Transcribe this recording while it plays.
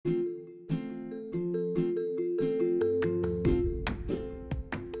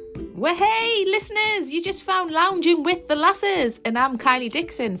Well, hey, listeners, you just found Lounging with the Lasses, and I'm Kylie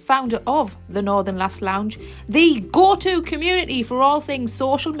Dixon, founder of the Northern Lass Lounge, the go-to community for all things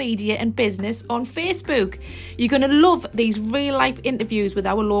social media and business on Facebook. You're going to love these real-life interviews with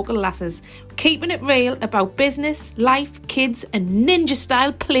our local lasses, keeping it real about business, life, kids, and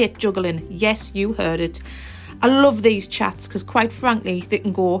ninja-style plate juggling. Yes, you heard it. I love these chats because, quite frankly, they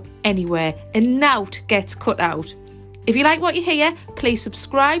can go anywhere, and nought gets cut out. If you like what you hear, please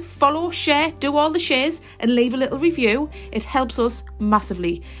subscribe, follow, share, do all the shares and leave a little review. It helps us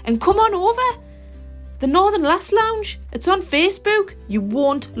massively. And come on over. The Northern Lass Lounge. It's on Facebook. You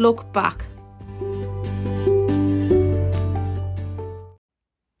won't look back.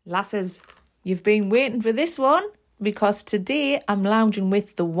 Lasses, you've been waiting for this one because today I'm lounging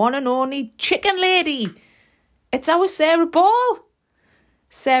with the one and only Chicken Lady. It's our Sarah Ball.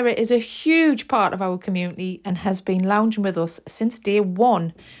 Sarah is a huge part of our community and has been lounging with us since day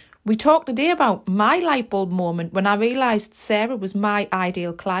one. We talked today about my light bulb moment when I realised Sarah was my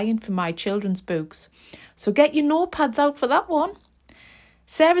ideal client for my children's books. So get your notepads out for that one.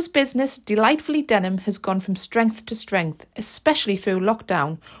 Sarah's business, Delightfully Denim, has gone from strength to strength, especially through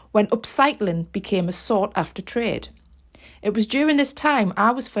lockdown, when upcycling became a sought-after trade. It was during this time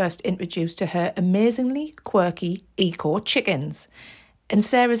I was first introduced to her amazingly quirky eco chickens. And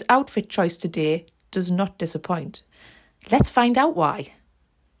Sarah's outfit choice today does not disappoint. Let's find out why.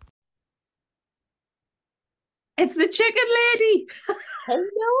 It's the Chicken Lady.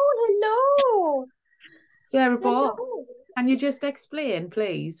 Hello. Sarah Ball, can you just explain,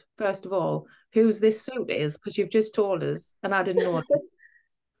 please, first of all, whose this suit is? Because you've just told us, and I didn't know.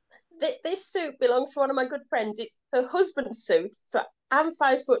 This suit belongs to one of my good friends. It's her husband's suit. So I'm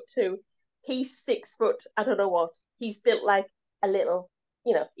 5'2". He's 6 foot. I don't know what. He's built like a little.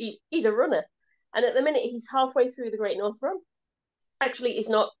 He's a runner. And at the minute, he's halfway through the Great North Run. Actually, he's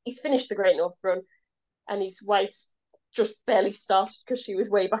not. He's finished the Great North Run. And his wife's just barely started because she was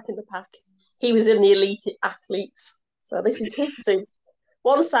way back in the pack. He was in the elite athletes. So this is his suit.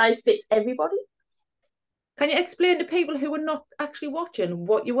 One size fits everybody. Can you explain to people who are not actually watching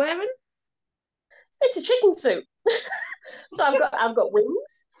what you're wearing? It's a chicken suit. So I've got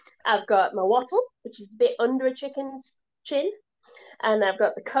wings. I've got my wattle, which is a bit under a chicken's chin. And I've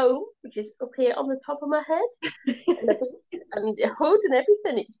got the comb, which is up here on the top of my head, and a hood and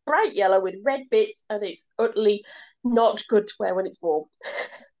everything. It's bright yellow with red bits, and it's utterly not good to wear when it's warm.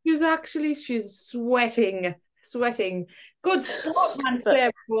 She's sweating. Good sportsman,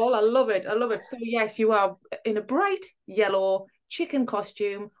 Sarah Ball. I love it. So yes, you are in a bright yellow chicken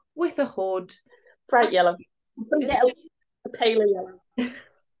costume with a hood. Bright yellow. A paler yellow.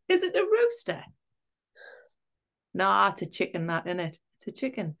 Is it a rooster? Nah, it's a chicken, that, isn't it? It's a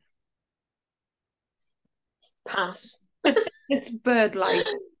chicken. Pass. It's bird-like.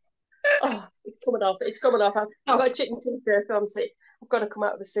 Oh, it's coming off. I've got a chicken t-shirt on, so I've got to come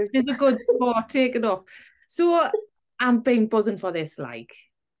out of the suit. It's a good sport. Take it off. So I'm being buzzing for this, like.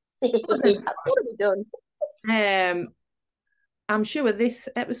 What have we done? I'm sure this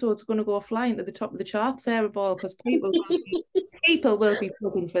episode's going to go flying to the top of the charts, Sarah Ball, because people will be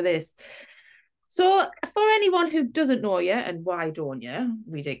buzzing for this. So, for anyone who doesn't know you, and why don't you?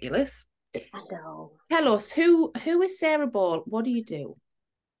 Ridiculous. I know. Tell us, who is Sarah Ball? What do you do?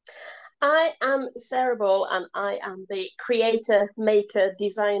 I am Sarah Ball, and I am the creator, maker,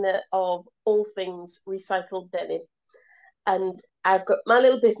 designer of all things recycled denim. And I've got my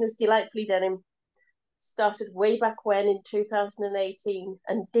little business, Delightfully Denim, started way back when in 2018,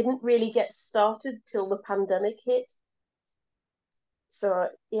 and didn't really get started till the pandemic hit. So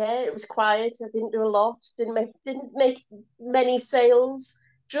yeah, it was quiet. I didn't do a lot. Didn't make many sales.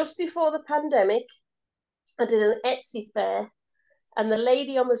 Just before the pandemic, I did an Etsy fair, and the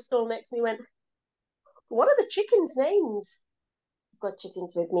lady on the stall next to me went, "What are the chickens' names?" I've got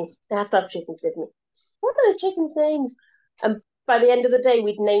chickens with me. I have to have chickens with me. What are the chickens' names? And by the end of the day,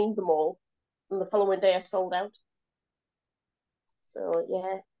 we'd named them all, and the following day I sold out. So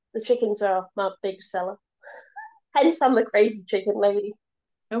yeah, the chickens are my big seller. Hence, I'm the crazy chicken lady.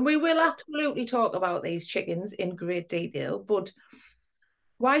 And we will absolutely talk about these chickens in great detail. But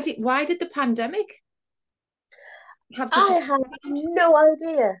why did the pandemic have such I have no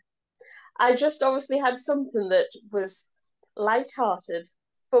idea. I just obviously had something that was light-hearted,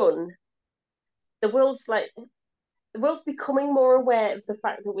 fun. The world's becoming more aware of the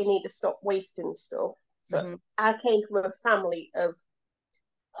fact that we need to stop wasting stuff. So I came from a family of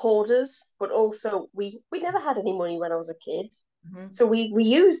hoarders, but also we never had any money when I was a kid. So we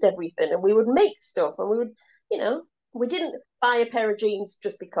used everything, and we would make stuff, and we would, we didn't buy a pair of jeans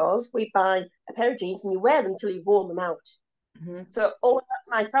just because. We buy a pair of jeans and you wear them till you've worn them out. Mm-hmm. So all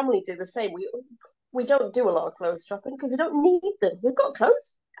my family do the same. We don't do a lot of clothes shopping because we don't need them. We've got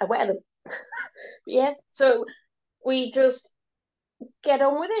clothes. I wear them. Yeah. So we just get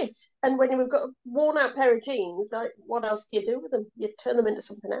on with it. And when you've got a worn out pair of jeans, like what else do you do with them? You turn them into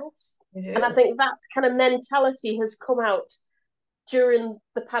something else. And I think that kind of mentality has come out during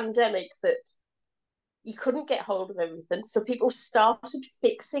the pandemic, that you couldn't get hold of everything. So people started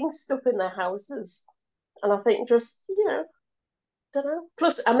fixing stuff in their houses. And I think just, don't know.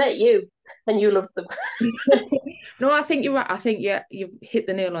 Plus, I met you and you loved them. No, I think you're right. I think you've hit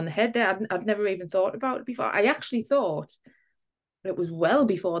the nail on the head there. I'd never even thought about it before. I actually thought it was well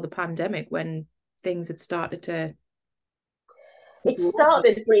before the pandemic when things had started to It grow.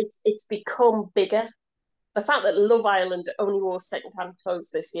 started, but it's become bigger. The fact that Love Island only wore secondhand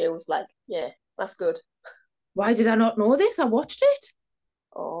clothes this year was like, yeah, that's good. Why did I not know this? I watched it.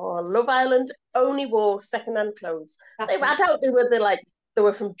 Oh, Love Island only wore secondhand clothes. That's I doubt they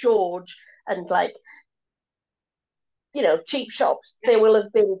were from George and like, cheap shops. They will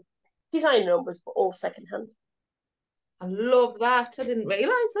have been design numbers, but all secondhand. I love that. I didn't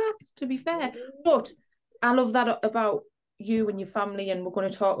realize that, to be fair. But I love that about you and your family, and we're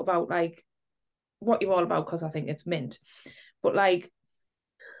going to talk about like what you're all about because I think it's mint. But like,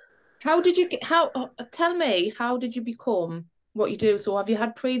 how did you get? Tell me, how did you become what you do? So, have you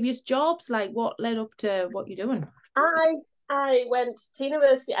had previous jobs? Like, what led up to what you're doing? I I went to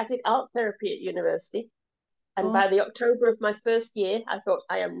university. I did art therapy at university, and Oh, by the October of my first year, I thought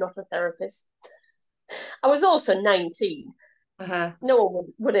I am not a therapist. I was also 19. uh-huh. No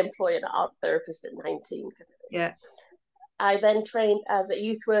one would employ an art therapist at 19. Yeah. I then trained as a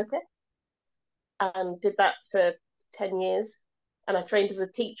youth worker and did that for 10 years. And I trained as a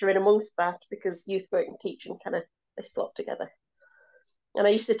teacher in amongst that because youth work and teaching kind of they slot together. And I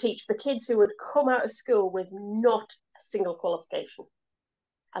used to teach the kids who would come out of school with not a single qualification.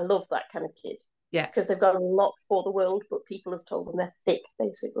 I love that kind of kid Yeah. because they've got a lot for the world, but people have told them they're thick,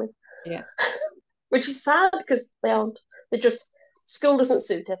 basically, Yeah. which is sad because they aren't. They're just, school doesn't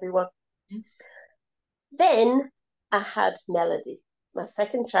suit everyone. Then I had Melody, my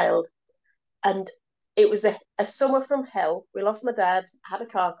second child, and it was a summer from hell. We lost my dad, had a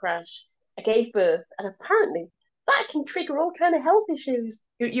car crash, I gave birth, and apparently that can trigger all kind of health issues.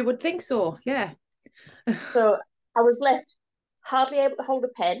 You would think so, yeah. So I was left hardly able to hold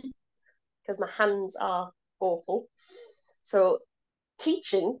a pen because my hands are awful. So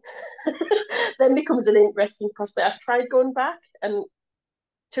teaching then becomes an interesting prospect. I've tried going back, and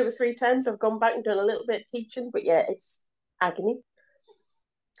 2 or 3 times I've gone back and done a little bit of teaching, but yeah, it's agony.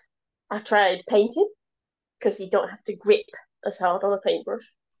 I tried painting because you don't have to grip as hard on a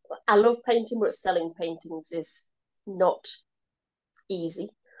paintbrush. I love painting, but selling paintings is not easy.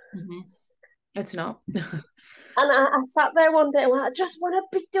 Mm-hmm. It's not. And I sat there one day and went, I just want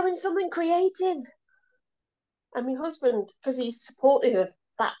to be doing something creative. And my husband, because he's supportive of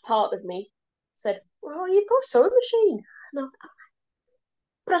that part of me, said, well, you've got a sewing machine.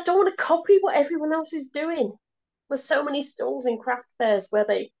 But I don't want to copy what everyone else is doing. There's so many stalls in craft fairs where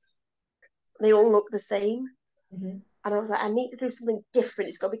they all look the same. Mm-hmm. And I was like, I need to do something different.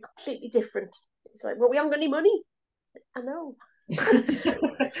 It's got to be completely different. He's like, well, we haven't got any money. I know. So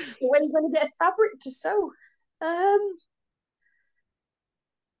where are you going to get a fabric to sew?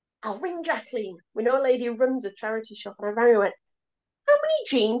 I'll ring Jacqueline. We know a lady who runs a charity shop. And I rang her and went, how many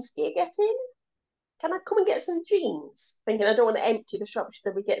jeans do you get in? Can I come and get some jeans? Thinking I don't want to empty the shop. She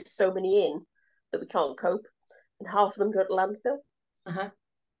said, we get so many in that we can't cope. And half of them go to landfill. Uh-huh.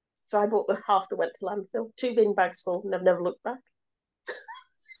 So I bought the half that went to landfill. 2 bin bags full, and I've never looked back.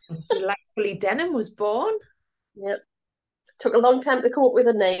 Delightfully Denim was born. Yep. Took a long time to come up with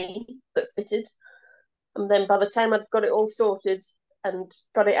a name that fitted. And then by the time I'd got it all sorted and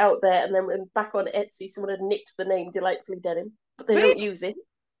got it out there, and then went back on Etsy, someone had nicked the name Delightfully Denim, but they Really? don't use it.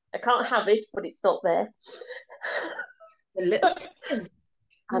 I can't have it, but it's not there. The little tears.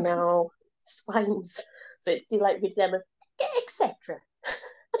 I know, swines. So it's Delightfully Denim, etc.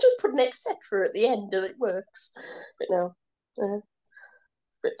 I just put an etc. at the end and it works. But no.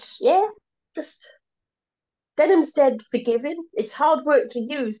 But yeah, just denim's dead forgiving. It's hard work to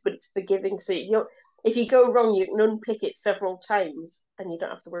use, but it's forgiving. So if you go wrong, you can unpick it several times and you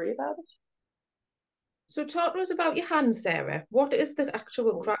don't have to worry about So talk to us about your hands, Sarah. What is the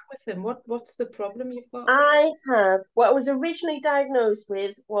actual it. crack with them? What's the problem you've got? I have what I was originally diagnosed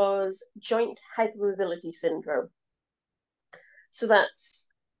with was joint hypermobility syndrome. So that's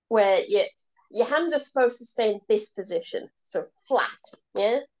where your hands are supposed to stay in this position, so flat,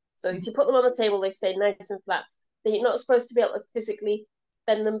 yeah. So if you put them on the table, they stay nice and flat. Then you're not supposed to be able to physically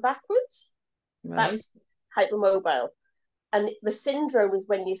bend them backwards. Right. That's hypermobile. And the syndrome is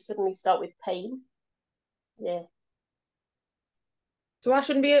when you suddenly start with pain. Yeah. So I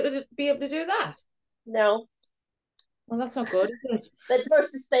shouldn't be able to do that. No, Well, that's not good, is it? they're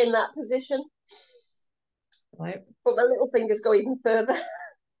supposed to stay in that position. Right. But my little fingers go even further.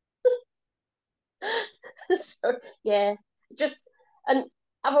 So yeah, just and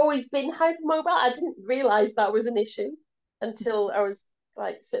I've always been hypermobile. I didn't realise that was an issue until I was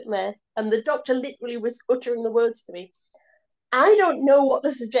like sitting there, and the doctor literally was uttering the words to me. I don't know what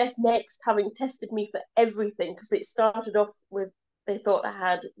to suggest next, having tested me for everything, because it started off with they thought I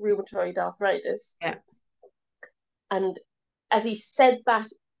had rheumatoid arthritis, Yeah. and as he said that,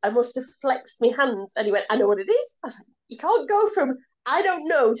 I must have flexed my hands, and he went, "I know what it is." I was like, "You can't go from I don't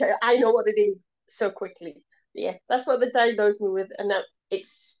know to I know what it is so quickly." Yeah, that's what they diagnosed me with, and that it's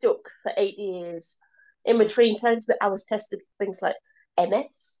stuck for 8 years. In between times that I was tested for things like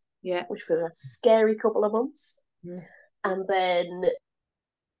MS, Yeah. which was a scary couple of months, Mm. and then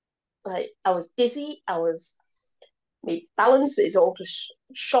like I was dizzy, my balance is all just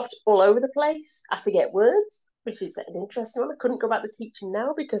shot all over the place. I forget words, which is an interesting one. I couldn't go back to teaching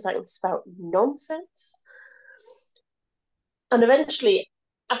now because I can spout nonsense. And eventually,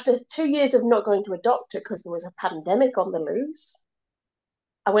 after 2 years of not going to a doctor because there was a pandemic on the loose,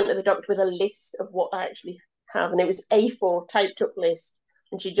 I went to the doctor with a list of what I actually have, and it was A4 typed up list.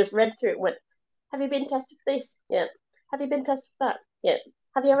 And she just read through it and went, "Have you been tested for this? Yeah. Have you been tested for that? Yeah.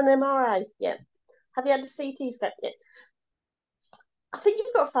 Have you had an MRI? Yeah. Have you had a CT scan? Yeah. I think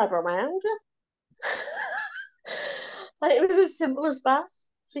you've got fibromyalgia." And it was as simple as that.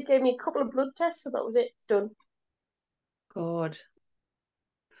 She gave me a couple of blood tests, and that was it. Done. God.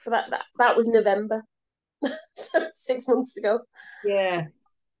 But that was November, so 6 months ago, Yeah.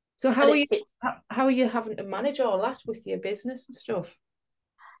 So and it fits. how are you having to manage all that with your business and stuff?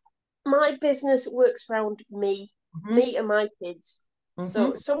 My business works around Mm-hmm. me and my kids. Mm-hmm.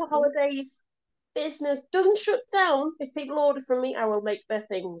 So summer holidays, business doesn't shut down. If people order from me, I will make their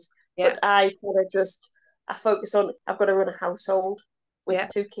things. Yeah. But I focus on, I've got to run a household with Yeah.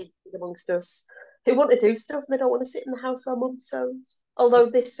 2 kids amongst us who want to do stuff and they don't want to sit in the house while mum sews. Although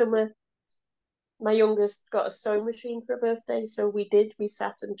this summer, my youngest got a sewing machine for her birthday, so we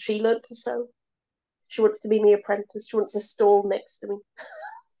sat and she learnt to sew. She wants to be my apprentice. She wants a stall next to me.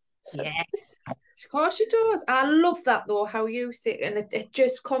 So Yes. Of course she does. I love that though, how you sit, and it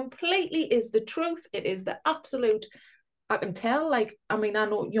just completely is the truth. It is the absolute. I can tell. Like, I mean, I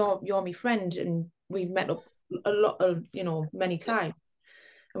know you're my friend, and we've met up a lot of many times,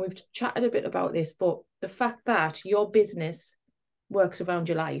 and we've chatted a bit about this. But the fact that your business works around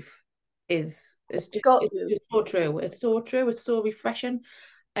your life got it's you. just so true. It's so true. It's so refreshing.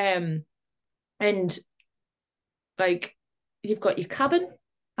 And like you've got your cabin,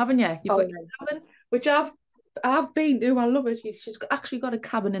 haven't you? You've Oh, got your nice. cabin, which I've been to. I love it. She's actually got a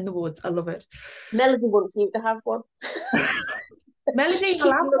cabin in the woods. I love it. Melody wants you to have one. Melody, She keeps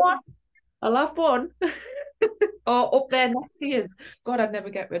looking. I'll have one. Or up there next to you. God, I'd never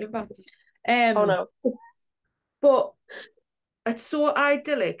get rid of her. Oh Um, no. but it's so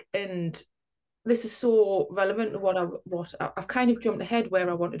idyllic, and this is so relevant to I've kind of jumped ahead where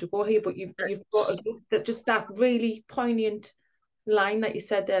I wanted to go here, but you've got just that really poignant line that you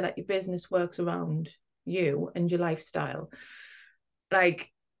said there, that your business works around you and your lifestyle.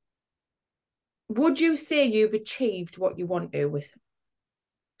 Like, would you say you've achieved what you want to with?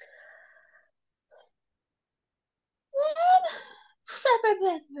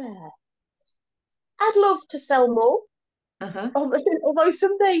 I'd love to sell more. Uh-huh. Although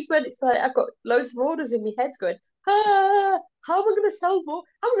some days when it's like I've got loads of orders in my head going, how am I going to sell more?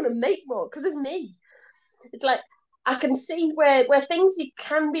 How am I going to make more? Because there's me. It's like I can see where things you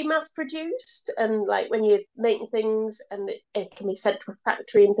can be mass produced, and like when you're making things and it can be sent to a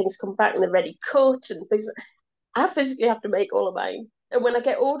factory and things come back and they're ready cut and things. I physically have to make all of mine. And when I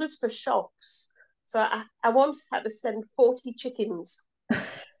get orders for shops, so I once had to send 40 chickens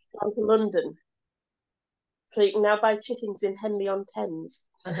down to London. So you can now buy chickens in Henley on Thames.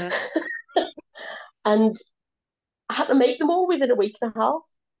 Uh-huh. And I had to make them all within a week and a half.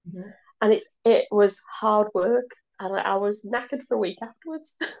 Mm-hmm. And it was hard work. And I was knackered for a week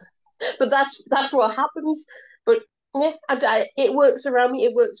afterwards. But that's what happens. But yeah, it works around me.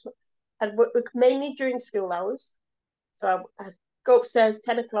 It works. I work mainly during school hours. So I go upstairs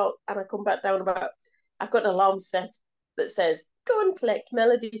 10 o'clock and I come back down about, I've got an alarm set that says, go and collect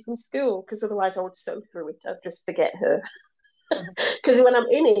Melody from school, because otherwise I would sew through it. I'd just forget her. Uh-huh. Because when I'm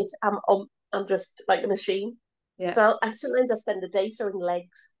in it, I'm just like a machine. Yeah. So sometimes I spend a day sewing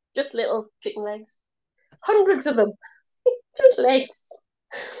legs, just little chicken legs, hundreds of them, just legs,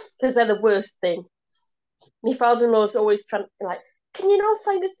 because they're the worst thing. My father-in-law's always trying like, can you not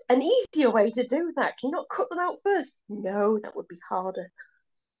find an easier way to do that? Can you not cut them out first? No, that would be harder.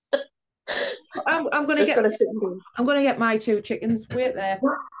 I'm gonna Just get got to sit and do. I'm gonna get my two chickens. Wait there.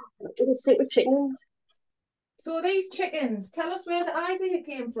 Gonna sit with chickens. So these chickens, tell us where the idea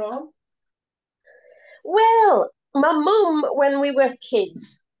came from. Well, my mum, when we were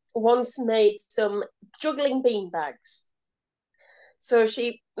kids, once made some juggling bean bags. So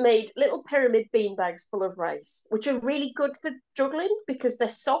she made little pyramid bean bags full of rice, which are really good for juggling because they're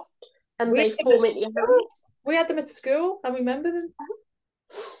soft and We they had them form at into your school. hands. We had them at school. I remember them.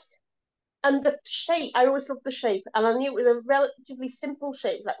 And the shape, I always loved the shape. And I knew it was a relatively simple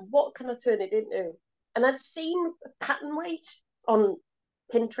shape. It's like, what can I turn it into? And I'd seen a pattern weight on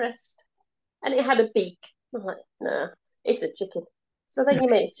Pinterest and it had a beak. I'm like, nah, it's a chicken. So then you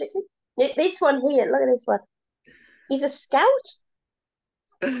made a chicken. This one here, look at this one. He's a scout.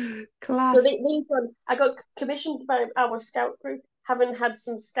 So Class. these one, I got commissioned by our scout group, having had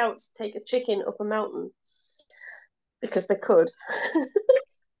some scouts take a chicken up a mountain because they could.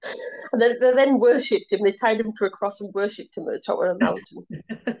 And they then worshipped him. They tied him to a cross and worshipped him at the top of a mountain.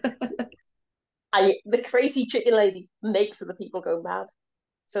 The crazy chicken lady makes other people go mad.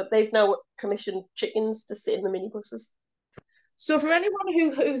 So they've now commissioned chickens to sit in the minibuses. So for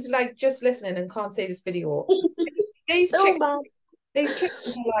anyone who's like just listening and can't see this video, these Oh chickens, man. these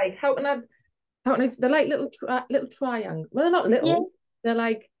chickens are like they're like little triangle. Well, they're not Yeah. little. They're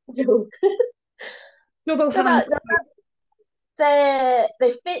like double They're hand. about,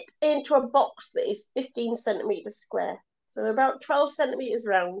 they fit into a box that is 15 centimeters square. So they're about 12 centimeters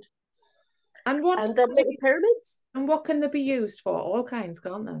round. And what And they're little pyramids. and what can they be used for? All kinds,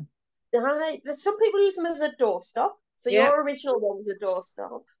 can't they? Some people use them as a doorstop. So Yeah, your original one was a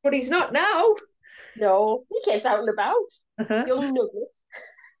doorstop. but he's not now. No, he gets out and about. Uh-huh. Young Nugget.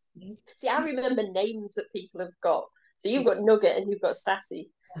 See, I remember names that people have got. So you've got Nugget and you've got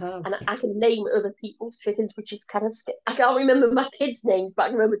Sassy. Uh-huh. And I can name other people's chickens, which is kind of scary. I can't remember my kids' names, but I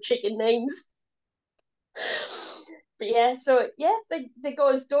can remember chicken names. But yeah, so yeah, they go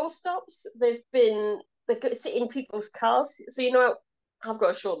as doorstops. They sit in people's cars. So I've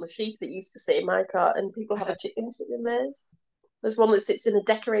got a short and sheep that used to sit in my car, and people have a chicken sitting in theirs. There's one that sits in a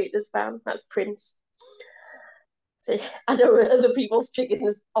decorator's van. That's Prince. So I know other people's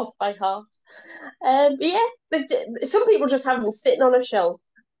chickens off by heart. But yeah, some people just have them sitting on a shelf.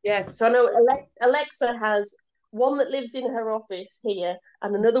 Yes. So I know Alexa has one that lives in her office here,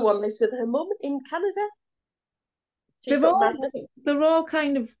 and another one lives with her mum in Canada. She's got Magnus. They're all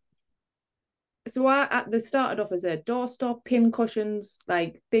kind of so they started off as a doorstop, pin cushions,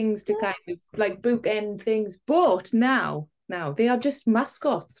 like things to kind of like bookend things. But now they are just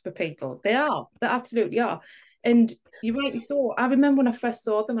mascots for people. They absolutely are. And you rightly saw. I remember when I first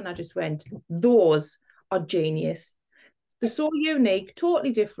saw them and I just went, those are genius. They're so unique,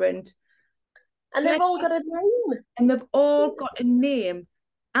 totally different. And they've all got a name. And they've all got a name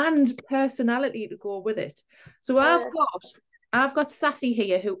and personality to go with it. So I've got Sassy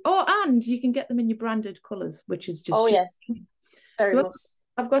here and you can get them in your branded colours, which is just yes. Very so nice.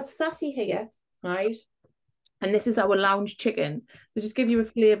 I've got Sassy here, right? And this is our lounge chicken. To just give you a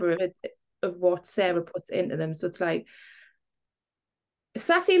flavour of what Sarah puts into them. So it's like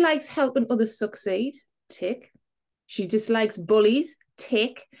Sassy likes helping others succeed, tick. She dislikes bullies,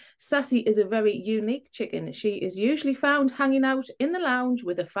 tick. Sassy is a very unique chicken. She is usually found hanging out in the lounge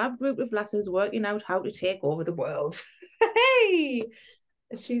with a fab group of lasses working out how to take over the world. Hey!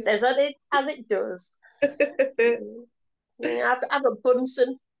 She says it as it does. Yeah, I've got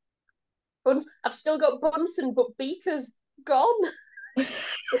Bunsen. I've still got Bunsen, but Beaker's gone.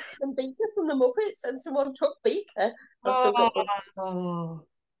 And Beaker from the Muppets, and someone took Beaker. I've still got Bunsen.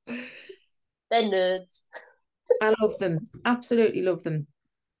 They're nerds. I love them. Absolutely love them.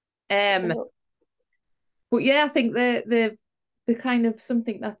 But yeah, I think they're kind of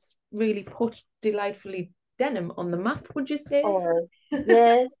something that's really put Delightfully Denim on the map, would you say? Oh,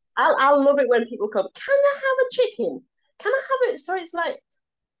 yeah. I'll love it when people come, can I have a chicken? Can I have it? So it's like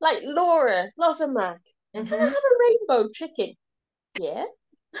Laura Lozamak. Can I have a rainbow chicken? Yeah,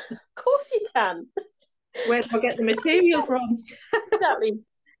 of course you can. Where do I get the material from? Exactly.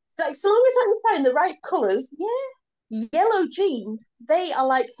 It's like, so long as I can find the right colours, yeah. Yellow jeans, they are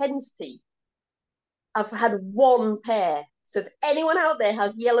like hen's teeth. I've had one pair. So if anyone out there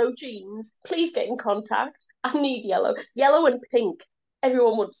has yellow jeans, please get in contact. I need yellow. Yellow and pink.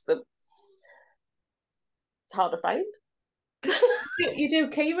 Everyone wants them. It's hard to find. You do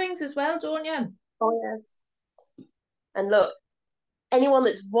key rings as well, don't you? Oh, yes. And look, anyone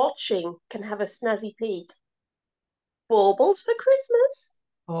that's watching can have a snazzy peek. Baubles for Christmas.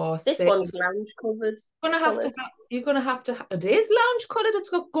 Oh, This sick. one's lounge covered, Gonna have to coloured. you're gonna have to it is lounge coloured, it's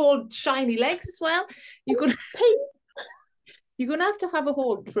got gold shiny legs as well. You're gonna Pink. you're gonna have to have a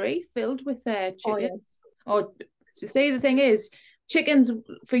whole tray filled with Oh, chicken. yes. Or to say the thing is, chickens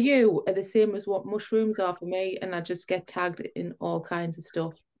for you are the same as what mushrooms are for me, and I just get tagged in all kinds of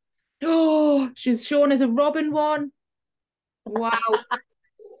stuff. Oh, she's shown as a robin one. Wow.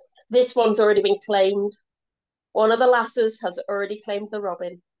 This one's already been claimed. One of the lasses has already claimed the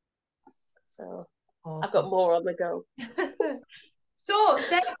robin. So I've got Awesome. more on the go. So,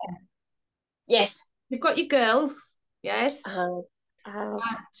 Sarah, Yes. you've got your girls, yes? Uh, uh, And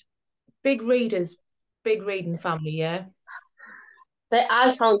big readers, big reading family, yeah?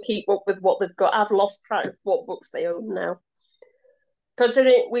 I can't keep up with what they've got. I've lost track of what books they own now.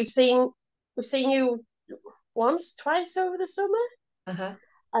 Considering we've seen you once, twice over the summer, Uh-huh.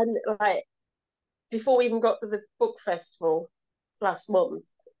 and like before we even got to the book festival last month,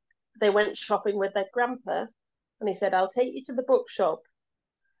 they went shopping with their grandpa, and he said, "I'll take you to the bookshop."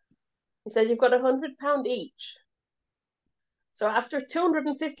 He said, "You've got £100 each." So after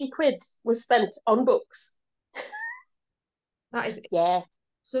 250 quid was spent on books. That is Yeah.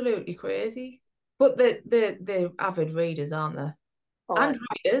 absolutely crazy. But the avid readers, aren't they? Oh, And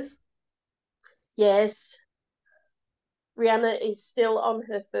writers. yes. Rihanna is still on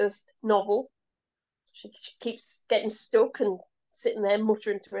her first novel. She keeps getting stuck and sitting there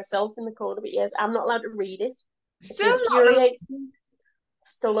muttering to herself in the corner. But yes, I'm not allowed to read it. It Still not. infuriates me.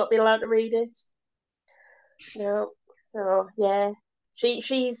 Still not being allowed to read it. No. So yeah,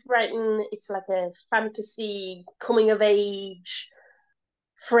 she's writing. It's like a fantasy coming of age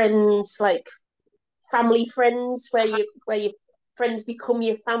friends, like family friends, where your friends become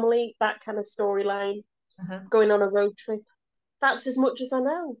your family. That kind of storyline. Uh-huh. Going on a road trip. That's as much as I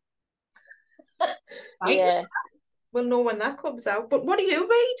know. Right. Yeah, We'll know when that comes out. But what do you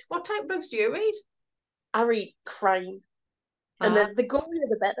read? What type of books do you read? I read crime, and Ah, the gorier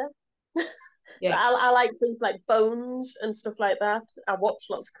the better. So yeah. I like things like Bones and stuff like that. I watch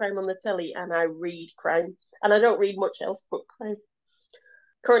lots of crime on the telly, and I read crime, and I don't read much else but crime.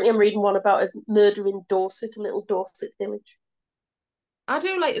 Currently, I'm reading one about a murder in Dorset, a little Dorset village. I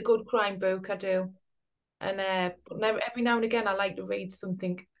do like a good crime book, I do. And but every now and again I like to read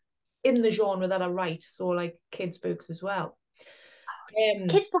something in the genre that I write, so like kids' books as well. Um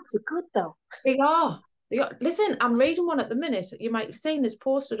Kids' books are good though. they are. They are. Listen, I'm reading one at the minute. You might have seen this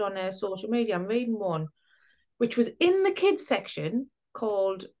posted on social media. I'm reading one which was in the kids section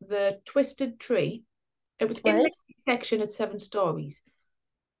called The Twisted Tree. It was in the Right? kids section at 7 stories.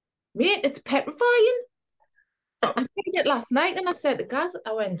 Mate, it's petrifying. I read it last night and I said to Gaz,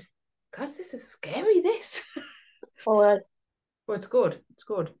 I went, Gaz, this is scary, this. Or But it's good. It's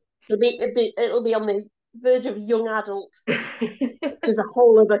good. it'll be on the verge of young adult, which is a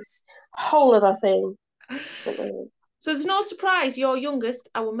whole other thing. But, So there's no surprise your youngest,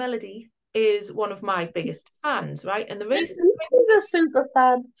 our Melody, is one of my biggest fans, right? And he's a super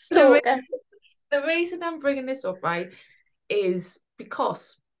fan, the, re- stalker. the reason I'm bringing this up, right, is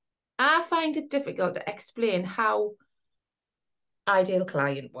because I find it difficult to explain how ideal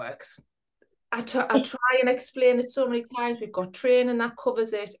client works. I try and explain it so many times. We've got training that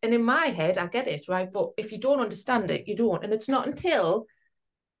covers it. And in my head, I get it, right? But if you don't understand it, you don't. And it's not until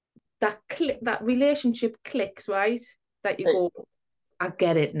that relationship clicks, right? That you go, I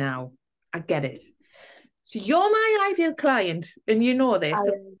get it now. I get it. So you're my ideal client, and you know I this.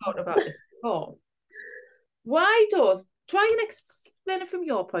 I've thought about this before. Why does try and explain it from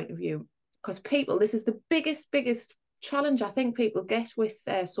your point of view? Because people, this is the biggest challenge I think people get with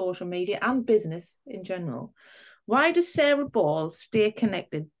social media and business in general. Why does Sarah Ball stay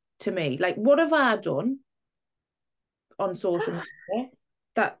connected to me? Like, what have I done on social media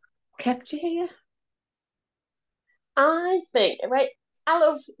that kept you here? I think, right, I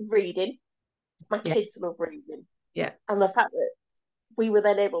love reading. My Yeah, kids love reading. yeah. And the fact that we were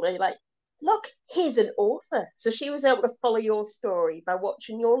then able to, like, look, here's an author. So she was able to follow your story by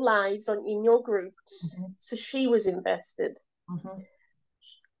watching your lives in your group. Mm-hmm. So she was invested. Mm-hmm.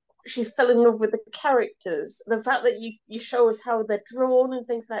 She fell in love with the characters. The fact that you show us how they're drawn and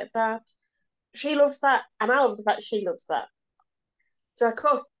things like that. She loves that. And I love the fact she loves that. So, of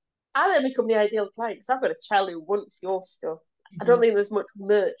course, I then become the ideal client because I've got a child who wants your stuff. I don't Mm-hmm. think there's much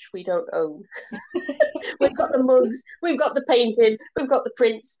merch we don't own. We've got the mugs, we've got the painting, we've got the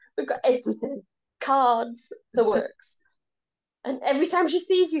prints, we've got everything. Cards, the works. And every time she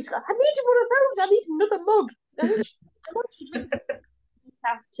sees you, she's like, I need one of those. I need another mug. I want she drinks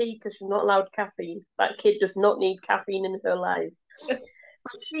half tea because she's not allowed caffeine. That kid does not need caffeine in her life.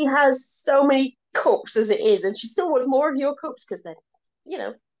 But she has so many cups as it is, and she still wants more of your cups because they're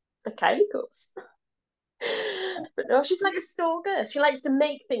the Kylie cups. But no, she's like a stalker. She likes to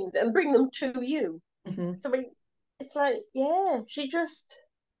make things and bring them to you. Mm-hmm. So it's like, yeah, she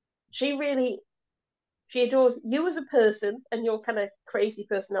adores you as a person, and your kind of crazy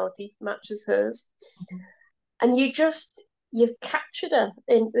personality matches hers. Mm-hmm. And you've captured her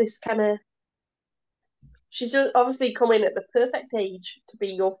in this kind of. She's obviously coming at the perfect age to be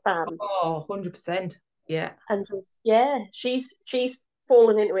your fan, Oh, 100%. Yeah. and yeah, she's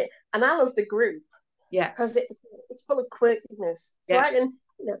fallen into it. And I love the group Yeah. because it's full of quirkiness. So Yeah. I can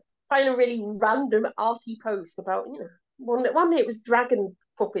find a really random arty post about one day it was dragon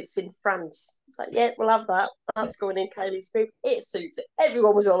puppets in France. It's like, yeah, we'll have that. That's going in Kylie's group. It suits it.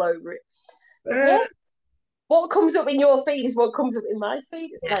 Everyone was all over it. But yeah, what comes up in your feed is what comes up in my feed.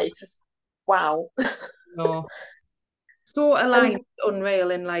 It's like, it's just wow. No. So aligned, And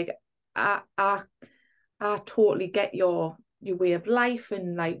unreal, and like I totally get your way of life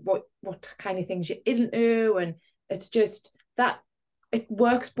and like what kind of things you're into, and it's just that it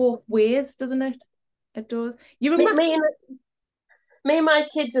works both ways, doesn't it? It does. You're a me, massive. me and me and my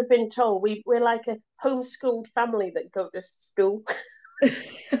kids have been told we're like a homeschooled family that go to school.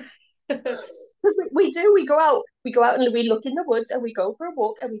 Because we do, we go out and we look in the woods and we go for a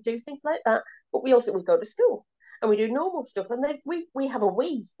walk and we do things like that. But we go to school and we do normal stuff. And then we have a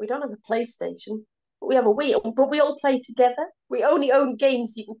Wii. We don't have a PlayStation, but we have a Wii. But we all play together. We only own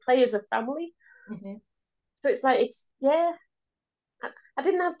games you can play as a family. Mm-hmm. So it's like yeah. I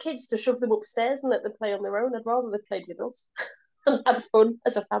didn't have kids to shove them upstairs and let them play on their own. I'd rather they played with us and had fun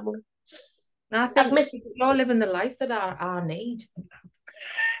as a family. And I think Admit you're living the life that I need.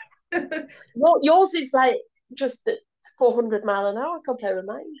 yours is like just at 400 miles an hour compared with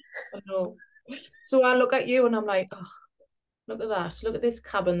mine. I know. So I look at you and I'm like, oh, look at that. Look at this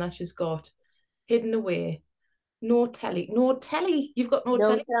cabin that she's got hidden away. No telly. No telly. You've got no No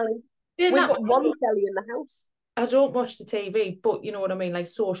telly. telly. Doing We've that got one telly in the house. I don't watch the TV, but you know what I mean, like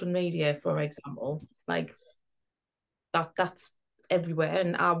social media, for example, like that's everywhere,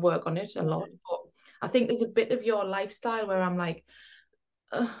 and I work on it a lot. But I think there's a bit of your lifestyle where I'm like,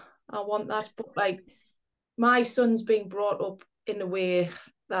 I want that, but like my son's being brought up in a way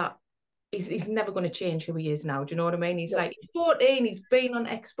that he's never going to change who he is now. Do you know what I mean? He's No. like he's 14, he's been on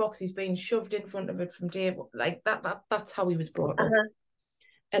Xbox, he's been shoved in front of it from day like that's how he was brought up.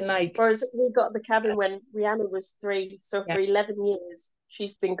 And like, whereas we got the cabin when Rihanna was 3, so yeah. for 11 years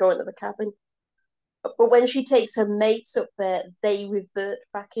she's been going to the cabin. But when she takes her mates up there, they revert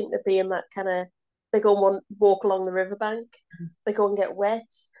back into being that kind of. They go and walk along the riverbank. They go and get wet.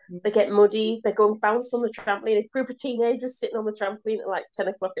 They get muddy. They go and bounce on the trampoline. A group of teenagers sitting on the trampoline at like 10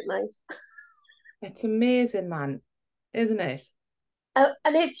 o'clock at night. It's amazing, man, isn't it? And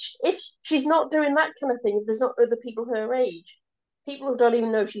if she's not doing that kind of thing, if there's not other people her age, people who don't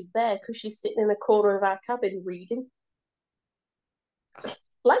even know she's there because she's sitting in a corner of our cabin reading.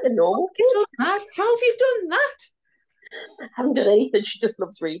 Like a normal kid. How have you done that? I haven't done anything. She just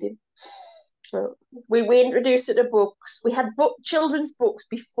loves reading. We introduced her to books. We had children's books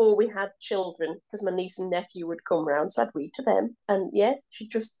before we had children because my niece and nephew would come round, so I'd read to them. And yeah, she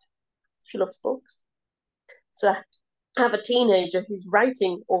loves books. So I have a teenager who's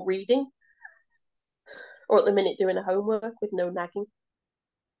writing or reading, or at the minute doing a homework with no nagging,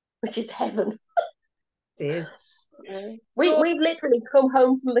 which is heaven. It is. We've literally come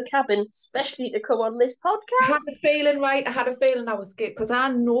home from the cabin, especially to come on this podcast. I had a feeling, right? I had a feeling I was scared because I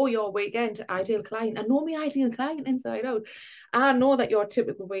know your weekend, ideal client. I know my ideal client inside out. I know that your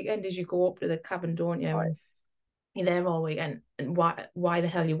typical weekend is you go up to the cabin, don't you? And you're there all weekend. And why the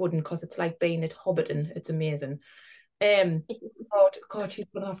hell you wouldn't? Because it's like being at Hobbiton. It's amazing. God, she's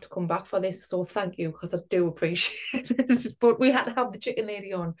gonna have to come back for this. So thank you, because I do appreciate it. But we had to have the chicken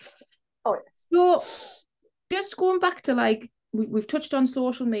lady on. Oh yes. So just going back to like we've touched on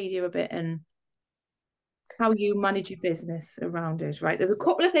social media a bit and how you manage your business around it, right? There's a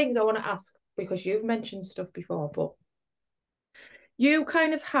couple of things I want to ask because you've mentioned stuff before, but you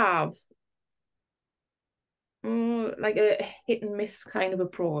kind of have like a hit and miss kind of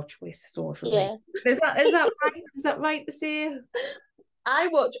approach with social media. Is that right? Is that right to say? I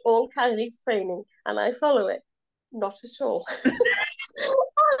watch all Kylie's training and I follow it. Not at all.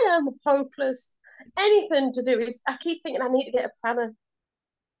 I am hopeless. Anything to do is I keep thinking I need to get a planner.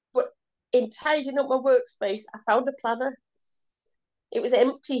 But in tidying up my workspace, I found a planner. It was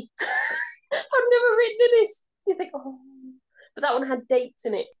empty. I've never written in it. You think, oh, but that one had dates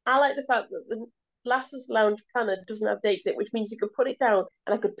in it. I like the fact that the Lasses Lounge planner doesn't have dates in it, which means you could put it down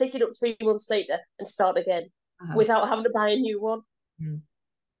and I could pick it up 3 months later and start again without having to buy a new one.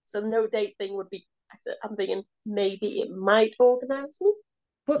 So no date thing would be I'm thinking maybe it might organise me.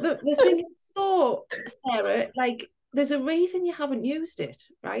 But the thing is, though, Sarah, like, there's a reason you haven't used it,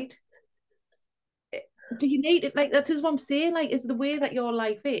 right? Do you need it? Like, that's just what I'm saying. Like, is the way that your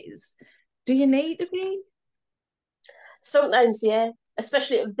life is, do you need to be? Sometimes, yeah,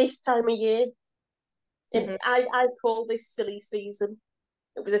 especially at this time of year. Mhm. I call this silly season.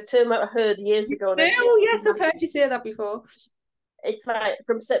 It was a term I heard years ago, and Oh, yes, I've heard you say that before. it's like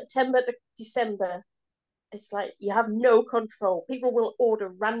from September to December. It's like you have no control. People will order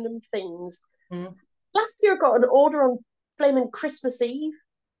random things. Mm. Last year, I got an order on flaming Christmas Eve,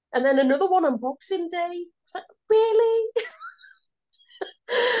 and then another one on Boxing Day. It's like, really?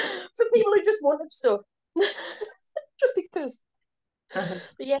 For people who just wanted stuff, just because. Uh-huh.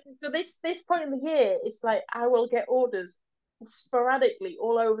 But yeah, so this point in the year, it's like I will get orders sporadically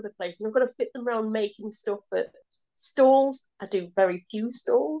all over the place, and I've got to fit them around making stuff for stalls. I do very few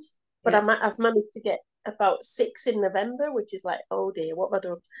stalls, but Yeah. I've managed to get about 6 in November, which is like, oh dear, what have I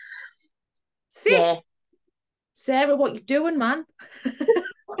done? See, Yeah. Sarah, what you doing, man?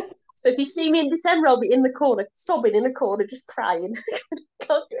 So if you see me in December, I'll be in the corner, sobbing in a corner, just crying.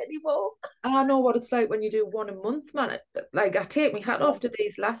 Can't do anymore. I know what it's like when you do one a month, man. Like, I take my hat off to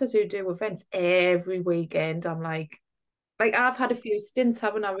these lasses who do events every weekend. I'm like I've had a few stints,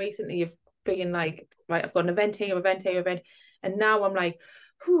 haven't I, recently of being like, right, I've got an event here, event here, event, and now I'm like,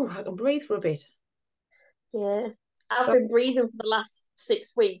 whew, I can breathe for a bit. Yeah. I've So, been breathing for the last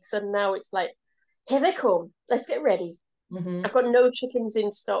 6 weeks, and now it's like, here they come. Let's get ready. mhm. I've got no chickens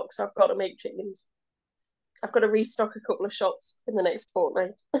in stock, so I've got to make chickens. I've got to restock a couple of shops in the next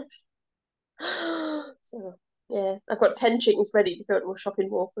fortnight. So yeah, I've got 10 chickens ready to go to a shopping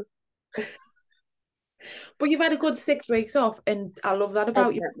walk with. But you've had a good 6 weeks off, and I love that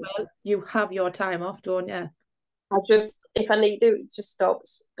about you as Exactly. well. You have your time off, don't you? I just, if I need to, it just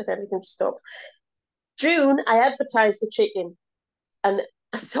stops and everything stops. June, I advertised a chicken and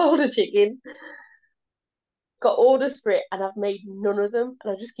I sold a chicken, got orders for it, and I've made none of them.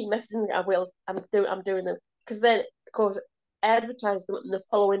 And I just keep messaging them. I will. I'm doing them because then, of course, I advertised them, and the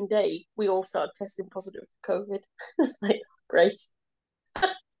following day we all started testing positive for COVID. It's like great.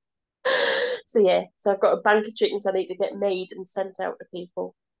 So yeah, so I've got a bank of chickens I need to get made and sent out to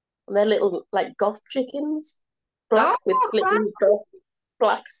people. And they're little like goth chickens, black Oh, with glittering goth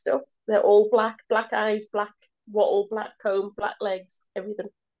black stuff. They're all black, black eyes, black wattle, black comb, black legs, everything.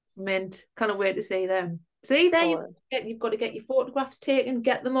 mint. Can't wait to see them. See there, Oh, you've got to get your photographs taken,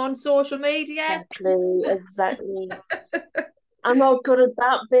 get them on social media. exactly, exactly. I'm not good at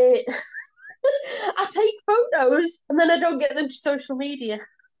that bit. I take photos and then I don't get them to social media.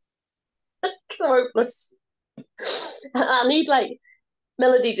 So hopeless. I need like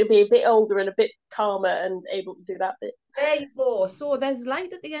Melody to be a bit older and a bit calmer and able to do that bit. There you go. So there's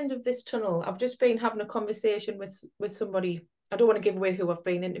light at the end of this tunnel. I've just been having a conversation with somebody. I don't want to give away who I've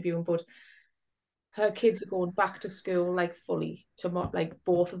been interviewing, but her kids are going back to school like fully tomorrow, like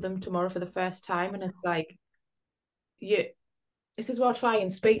both of them tomorrow for the first time, and it's like you. This is why I try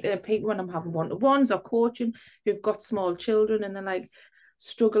and speak to people when I'm having one-to-ones or coaching who've got small children and they're like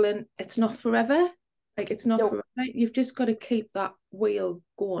struggling. It's not forever. Like, it's not No, forever. You've just got to keep that wheel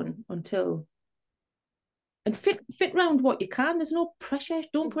going until and fit around what you can. There's no pressure.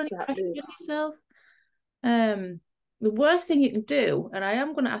 Don't put any pressure exactly. on yourself. Um, the worst thing you can do, and I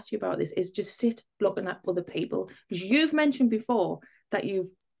am going to ask you about this, is just sit looking at other people because you've mentioned before that you've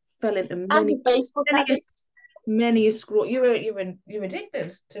fell into I'm a Facebook many, addict. many a scroll. You're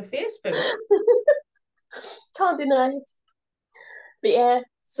addicted to Facebook. Can't deny it. But yeah,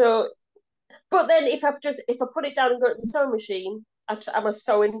 so but then if I put it down and go to the sewing machine, I'm a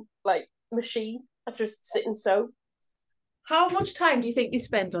sewing like machine. I just sit and sew. How much time do you think you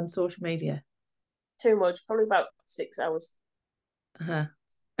spend on social media? Too much, probably about 6 hours. Uh-huh.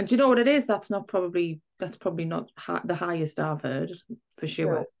 And do you know what it is? That's probably not the highest I've heard for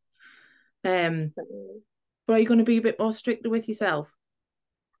sure. No. Um, but are you going to be a bit more stricter with yourself?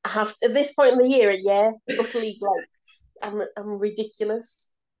 I have to, at this point in the year, yeah, utterly like I'm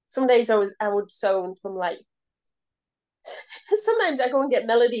ridiculous. Some days I would sew from like sometimes I go and get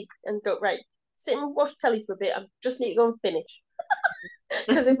Melody and go right, sit and watch telly for a bit. I just need to go and finish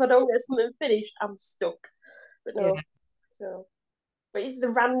because if I don't get something finished, I'm stuck. But Yeah. no, so but it's the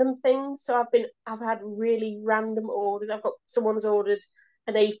random things. So I've had really random orders. I've got someone's ordered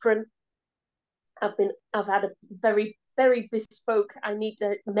an apron. I've had a very bespoke. I need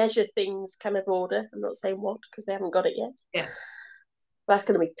to measure things kind of order. I'm not saying what because they haven't got it yet. Yeah. But that's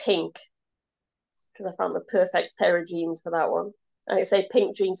going to be pink because I found the perfect pair of jeans for that one. Like I say,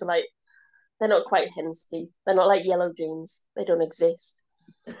 pink jeans are like they're not quite hen's teeth. They're not like yellow jeans. They don't exist.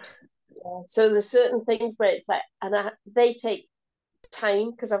 Yeah. So there's certain things where it's like, they take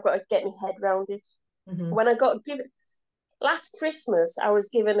time because I've got to get my head around it. Mm-hmm. When I got given last Christmas, I was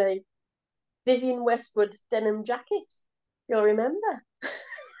given a Vivienne Westwood denim jacket. You'll remember.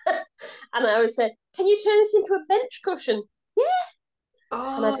 And I was saying, can you turn this into a bench cushion? Yeah.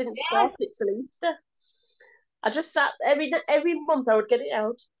 And I Oh, didn't yes. start it till Easter. I just sat every month I would get it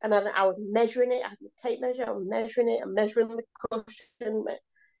out and then I was measuring it. I had a tape measure, I was measuring it, I'm measuring the cushion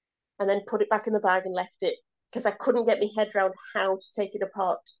and then put it back in the bag and left it because I couldn't get my head around how to take it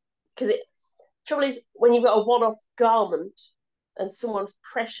apart. Because trouble is when you've got a one-off garment and someone's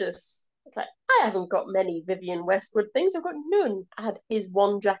precious, it's like I haven't got many Vivienne Westwood things. I've got none. I had his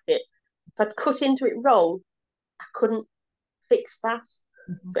one jacket. If I'd cut into it wrong, I couldn't fix that.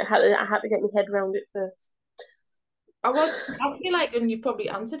 Mm-hmm. So I had to get my head around it first. I feel like, and you've probably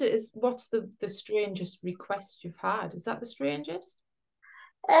answered it, is what's the strangest request you've had? Is that the strangest?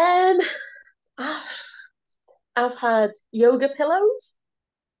 Um, I've had yoga pillows.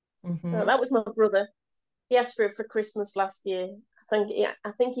 So Mm-hmm. that was my brother. He asked for it for Christmas last year.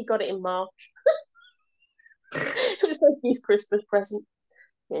 I think he got it in March. It was supposed to be his Christmas present.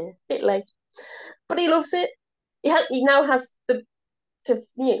 Yeah, a bit late, but he loves it. He now has to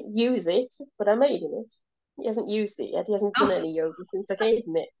use it, but I made him it. He hasn't used it yet. He hasn't done Oh, any yoga since I gave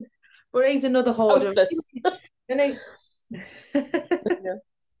him it. well, he's another hoarder, Hopeless. isn't he? Yeah.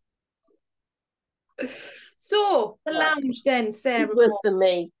 So, the lounge then, He's Sarah worse Paul, than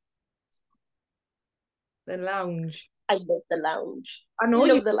me. the lounge. I love the lounge. I know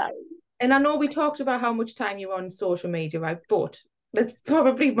you, Love the lounge. and I know we talked about how much time you're on social media, right? But that's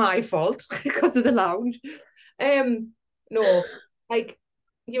probably my fault because of the lounge. Um, no, like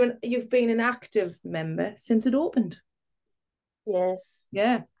you've been an active member since it opened. Yes.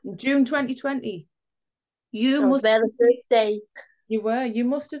 Yeah, June 2020. You I was must there the first day. you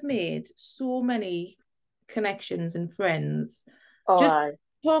must have made so many connections and friends. Oh, Just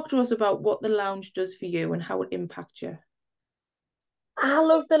talk to us about what the lounge does for you and how it impacts you. I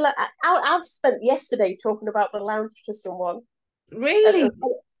love I've spent yesterday talking about the lounge to someone at Really? a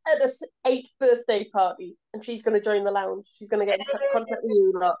eighth birthday party, and she's going to join the lounge. She's going to get in contact with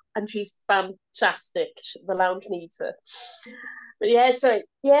you lot, and she's fantastic. The lounge needs her. But yeah, so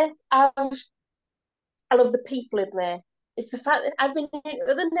yeah, I love the people in there. It's the fact that I've been in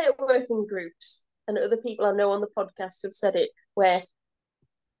other networking groups, and other people I know on the podcast have said it, where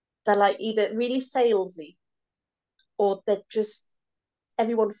they're like either really salesy or they're just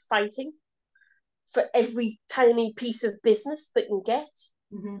everyone fighting for every tiny piece of business they can get.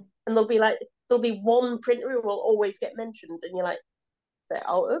 Mm-hmm. And there'll be one printer who will always get mentioned, and you're like, there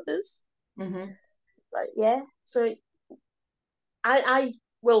are others. Mm-hmm. Like, yeah. So I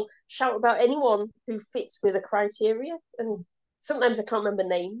will shout about anyone who fits with a criteria. And sometimes I can't remember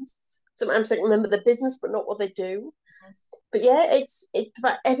names. Sometimes I can remember the business, but not what they do. But yeah, it's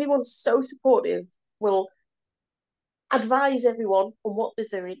that everyone's so supportive, will advise everyone on what they're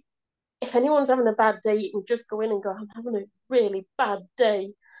doing. If anyone's having a bad day, you can just go in and go, I'm having a really bad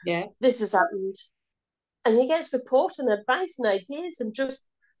day. Yeah. This has happened. And you get support and advice and ideas and just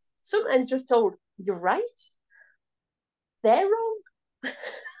sometimes just told, you're right, they're wrong.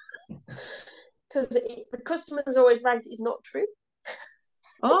 Because the customer's always right is not true.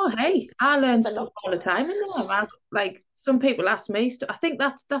 Oh, hey, I learn They're stuff not all the true. time in there. Like some people ask me stuff. I think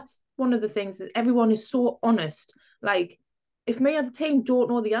that's one of the things is everyone is so honest. Like if me or the team don't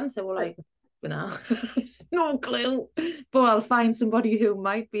know the answer, we're like, you know, no clue. But I'll find somebody who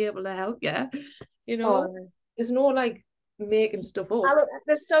might be able to help you. You know, Oh, there's no like making stuff up.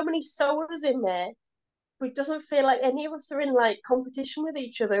 there's so many sewers in there, but it doesn't feel like any of us are in like competition with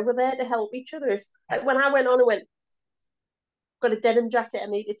each other. We're there to help each other. It's, like when I went on, I went, got a denim jacket. I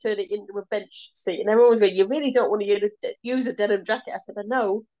need to turn it into a bench seat. And everyone was going, you really don't want to use a denim jacket. I said, I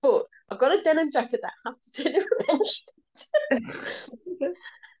know, but I've got a denim jacket that I have to turn into a bench seat.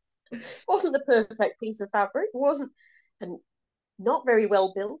 It wasn't the perfect piece of fabric. It wasn't, and not very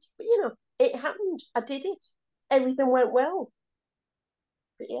well built, but it happened. I did it. Everything went well.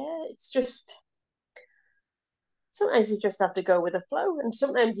 But yeah, it's just sometimes you just have to go with the flow, and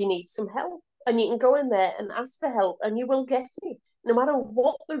sometimes you need some help. And you can go in there and ask for help, and you will get it, no matter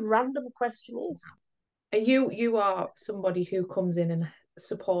what the random question is. And you are somebody who comes in and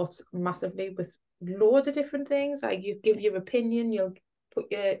supports massively with loads of different things. Like you give your opinion, you'll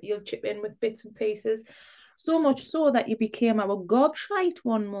chip in with bits and pieces. So much so that you became our gobshite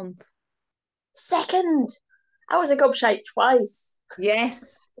one month. Second, I was a gobshite twice.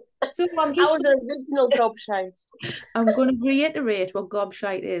 Yes. So I was an original gobshite. I'm going to reiterate what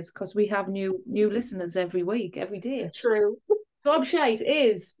gobshite is because we have new listeners every week, every day. True. Gobshite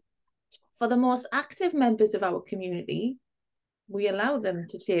is for the most active members of our community, we allow them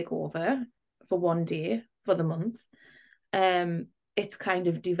to take over for one day for the month. It's kind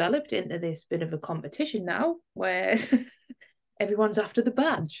of developed into this bit of a competition now where everyone's after the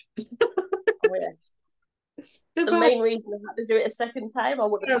badge. Oh, yes. It's the main reason I had to do it a second time. I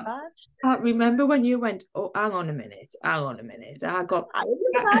wanted the badge. I remember when you went, oh, hang on a minute. I haven't got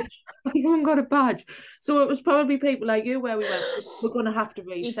a badge. So it was probably people like you where we went, we're going to have to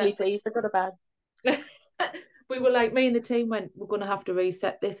reset. Easily pleased, I got a badge. We were like, me and the team went, we're going to have to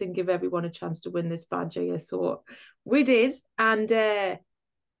reset this and give everyone a chance to win this badge here. So we did. And Sarah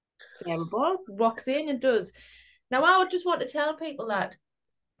Ball rocks in and does. Now, I would just want to tell people that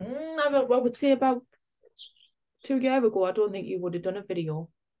I would say about 2 years ago, I don't think you would have done a video.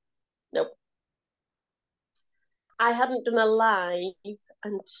 Nope. I hadn't done a live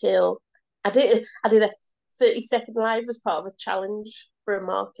until I did a 30-second live as part of a challenge for a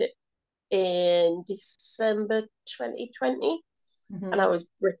market in December 2020, and I was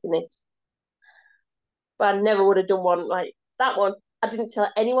bricking it. But I never would have done one like that one. I didn't tell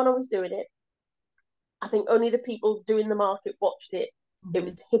anyone I was doing it. I think only the people doing the market watched it. It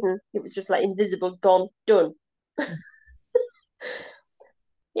was hidden. It was just like invisible, gone, done.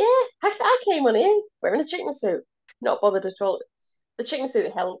 Yeah, I came on here wearing a chicken suit. Not bothered at all. The chicken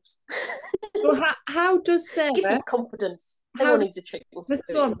suit helps. So how does Sarah gives you confidence? Everyone needs a chicken suit.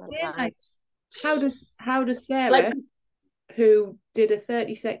 How does Sarah, who did a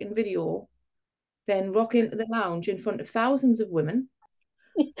 30-second video, then rock into the lounge in front of thousands of women,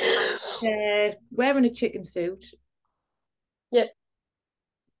 wearing a chicken suit? Yep.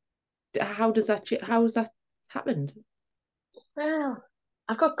 How has that happened? Well,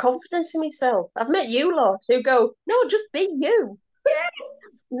 I've got confidence in myself. I've met you lot who go, no, just be you. Yes.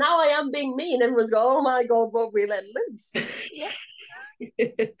 Now I am being me, and everyone's going, oh my God, what we let loose? Yeah.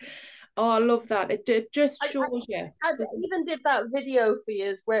 Oh, I love that. It just shows you. I even did that video for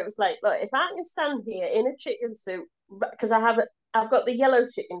you where it was like, look, if I can stand here in a chicken suit, because I've got the yellow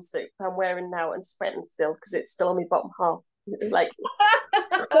chicken suit I'm wearing now and sweating still because it's still on my bottom half. It's like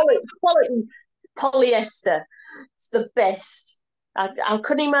quality polyester. It's the best. I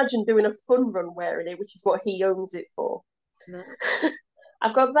couldn't imagine doing a fun run wearing it, which is what he owns it for. No.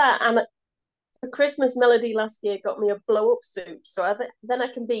 I've got that, and for Christmas, Melody last year got me a blow-up suit, so then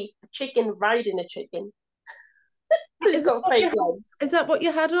I can be a chicken riding a chicken. It's got fake legs. Is that what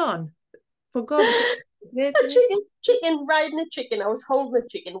you had on? For God's sake. Chicken riding a chicken. I was holding a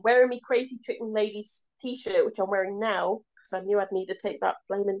chicken, wearing me crazy chicken lady's t-shirt, which I'm wearing now, because I knew I'd need to take that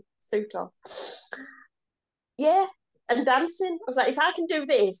flaming suit off. Yeah, and dancing. I was like, if I can do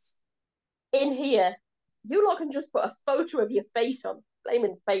this in here, you lot can just put a photo of your face on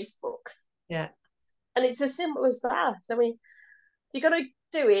flaming Facebook. Yeah. And it's as simple as that. I mean, if you're going to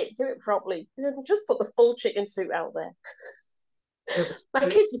do it properly. Just put the full chicken suit out there. My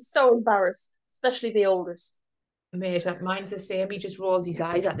kids are so embarrassed, especially the oldest. Mate, mine's the same. He just rolls his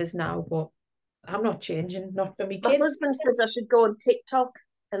eyes at us now, but I'm not changing, not for me kids. My husband says I should go on TikTok,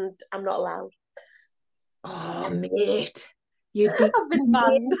 and I'm not allowed. Oh, mate. I've been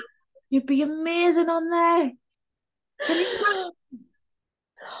banned. You'd be amazing on there. Can you?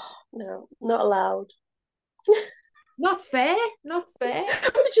 No, not allowed. Not fair.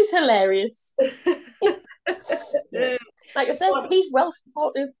 Which is hilarious. Yeah. Like I said, he's well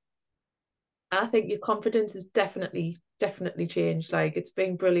supportive. I think your confidence has definitely changed. Like, it's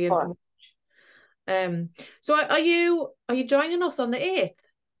been brilliant. Oh. So are you joining us on the 8th?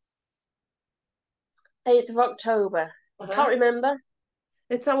 8th of October. I can't remember.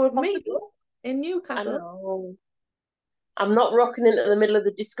 It's our meeting in Newcastle. I know. I'm not rocking into the middle of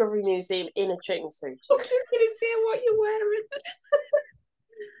the Discovery Museum in a chicken suit. Oh, you didn't say what you're wearing.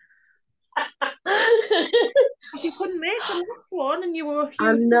 You couldn't make the last one, and you were huge.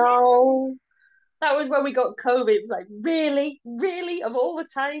 I know. That was when we got COVID. It was like, really? Of all the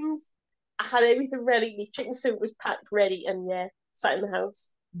times, I had everything ready. The chicken suit was packed ready, and yeah, sat in the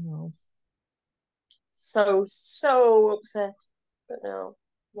house. No. So upset. But no.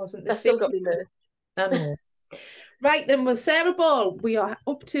 Wasn't I still got me nervous. I know. Right then, well, Sarah Ball, we are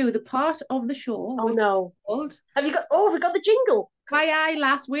up to the part of the show. Oh no! Have we got the jingle? My eye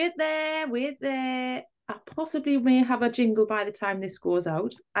lass, wait there. I possibly may have a jingle by the time this goes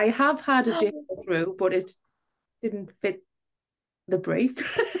out. I have had a jingle through, but it didn't fit the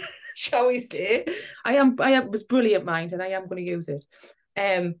brief, shall we say? I was brilliant, mind, and I am going to use it.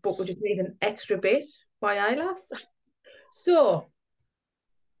 But we just need an extra bit by eye lass. So.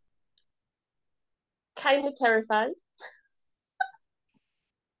 Kind of terrified.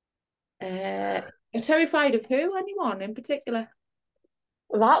 Terrified of who? Anyone in particular?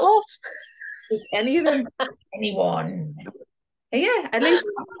 That lot. Is any of them anyone? Yeah, at least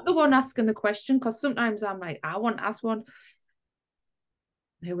I'm not the one asking the question because sometimes I'm like, I want to ask one.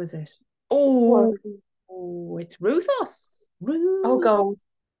 Who was it? Oh, Well, it's Ruthos. oh, Ruth God.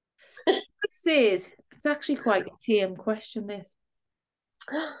 said it's actually quite a tame question. This.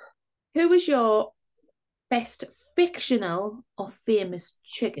 Who is your best fictional or famous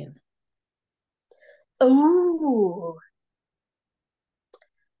chicken? Oh,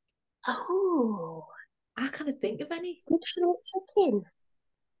 oh, I can't think of any. fictional chicken.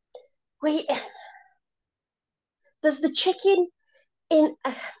 Wait, there's the chicken in.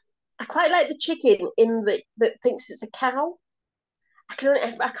 I quite like the chicken in the that thinks it's a cow. I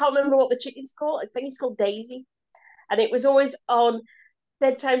can't remember what the chicken's called. I think it's called Daisy, and it was always on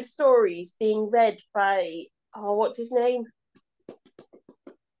bedtime stories being read by what's his name?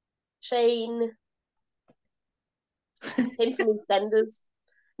 Shane, him from EastEnders,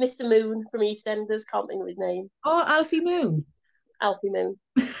 Mr. Moon from EastEnders. Can't think of his name. Oh, Alfie Moon. Alfie Moon.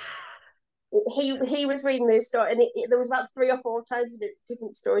 He was reading this story, and there was about 3 or 4 times in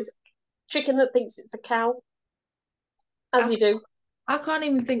different stories. Chicken that thinks it's a cow, as I, you do. I can't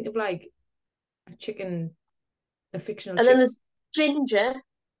even think of like a chicken, a fictional And then chicken. there's Ginger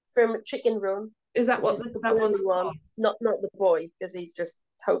from Chicken Run, Is that which what is the that burly one's one, called? not the boy because he's just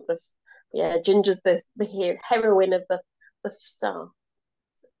hopeless. Yeah, Ginger's the heroine of the star.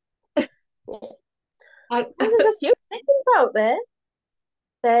 Yeah. I, Oh, there's a few chickens out there.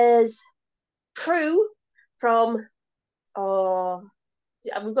 There's Prue from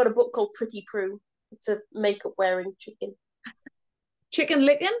we've got a book called Pretty Prue. It's a makeup wearing chicken. chicken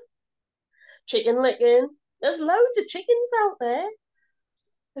licking? Chicken licking. There's loads of chickens out there.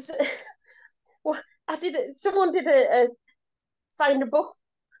 Well, someone did a find a book,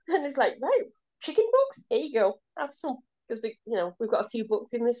 and it's like, right, chicken books. Here you go, have some, because we've got a few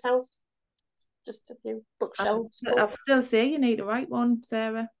books in this house, just a few bookshelves full. I'll still say you need to write one,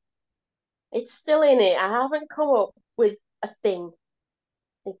 Sarah. It's still in it. I haven't come up with a thing.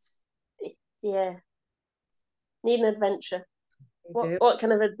 It's yeah, need an adventure. You What do. what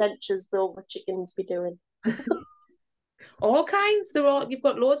kind of adventures will the chickens be doing? All kinds. You've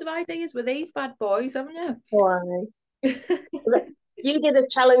got loads of ideas with these bad boys, haven't Why? you? You did a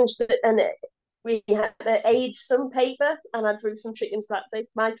challenge we had to age some paper, and I drew some chickens that day.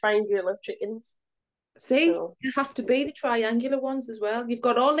 My triangular chickens. See, So you have to be the triangular ones as well. You've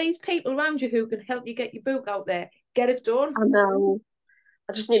got all these people around you who can help you get your book out there. Get it done. I know.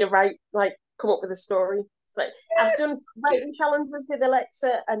 I just need to come up with a story. It's like I've done writing challenges with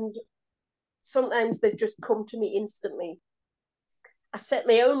Alexa, and sometimes they've just come to me instantly. I set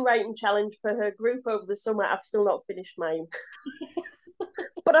my own writing challenge for her group over the summer. I've still not finished mine,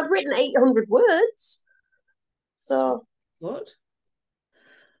 but I've written 800 words, so What?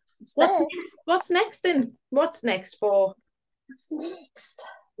 it's What's there. next? What's next then? What's next for? What's next?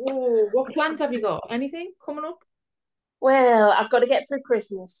 Oh, what plans have you got? Anything coming up? Well, I've got to get through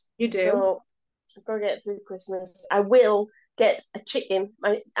Christmas, You do. so I've got to get through Christmas. I will get a chicken.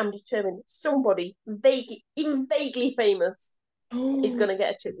 I'm determined. Somebody even vaguely famous, is Oh, going to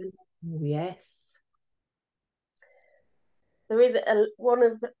get a chicken. yes. There is one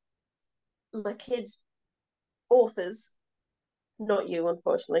of my kids' authors, not you,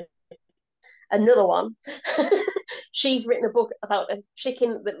 unfortunately, another one. She's written a book about a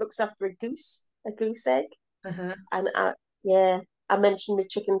chicken that looks after a goose egg. Uh-huh. And yeah, I mentioned my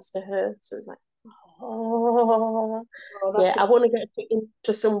chickens to her. So it's like, oh, Oh, yeah, that's I want to get a chicken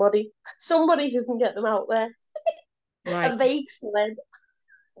to somebody who can get them out there. right. A vague sled.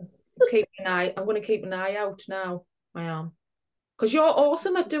 Keep an eye. I'm going to keep an eye out now. I am. Because you're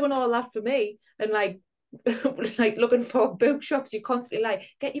awesome at doing all that for me and like like looking for bookshops. You're constantly like,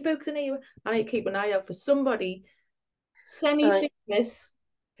 get your books in here. I need to keep an eye out for somebody Right, semi-famous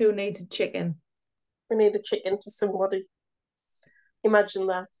who needs a chicken. we need a chicken to somebody. Imagine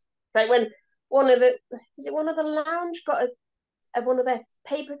that. It's like when one of the one of the lounge got one of their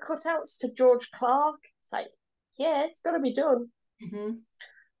paper cutouts to George Clark. It's like, yeah, it's got to be done. Mm-hmm.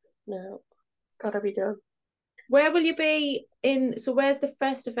 No, got to be done. Where will you be in? So where's the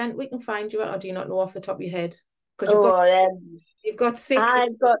first event we can find you at, or do you not know off the top of your head? Because Oh, you've got six.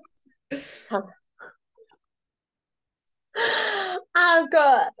 I've got I've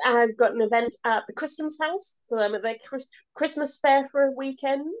got an event at the Customs House, so I'm at the Christmas fair for a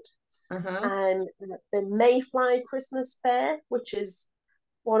weekend. Uh-huh. I'm at the Mayfly Christmas Fair, which is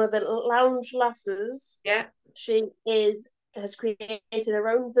one of the lounge lasses. Yeah. She has created her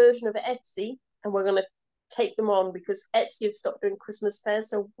own version of Etsy, and we're going to take them on because Etsy have stopped doing Christmas fairs,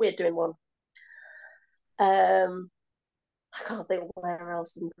 so we're doing one. I can't think where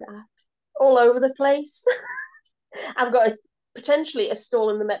else I'm at. All over the place. I've got potentially a stall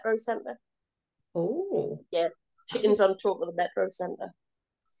in the Metro Centre. Oh. Yeah, chickens on top of the Metro Centre.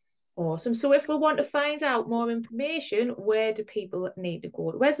 Awesome. So if we want to find out more information, where do people need to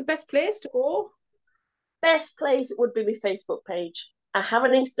go? Where's the best place to go? Best place would be my Facebook page. I have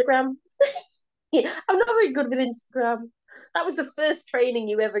an Instagram. Yeah, I'm not very good with Instagram. That was the first training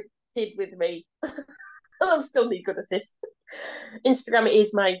you ever did with me. I'm still not good at it. Instagram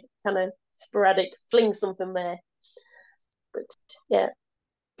is my kind of sporadic fling something there. But yeah.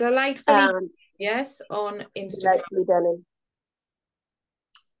 Delightfully, yes, on Instagram. Delightfully Denim.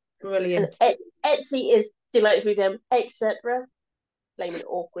 Brilliant. And Etsy is Delightfully Denim, etc. Blaming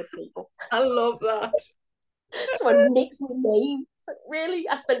awkward people. I love that. Someone nicks my name. Like, really?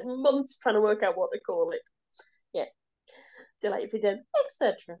 I spent months trying to work out what to call it. Yeah. Delightfully Denim,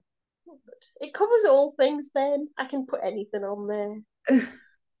 etc. It covers all things then. I can put anything on there.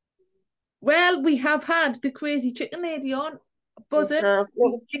 Well, we have had the crazy chicken lady on. Buzzing.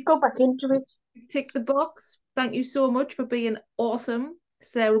 Well, go back into it. Tick the box. Thank you so much for being awesome,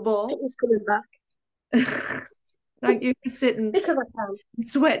 Sarah Ball. It's coming back. Thank you for sitting because I can.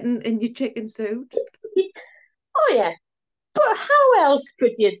 Sweating in your chicken suit. Oh yeah. But how else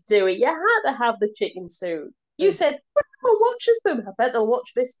could you do it? You had to have the chicken suit. You said, well, watches them. I bet they'll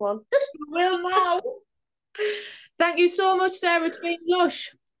watch this one. Will now. Thank you so much, Sarah. It's been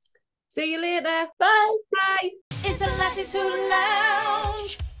lush. See you later. Bye. Bye. It's the Lasses Who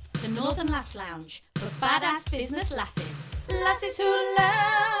Lounge, the Northern Lass Lounge for badass business lasses. Lasses Who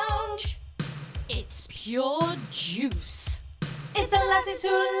Lounge, it's pure juice. It's the Lasses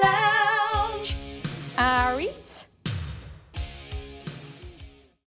Who Lounge. Ari.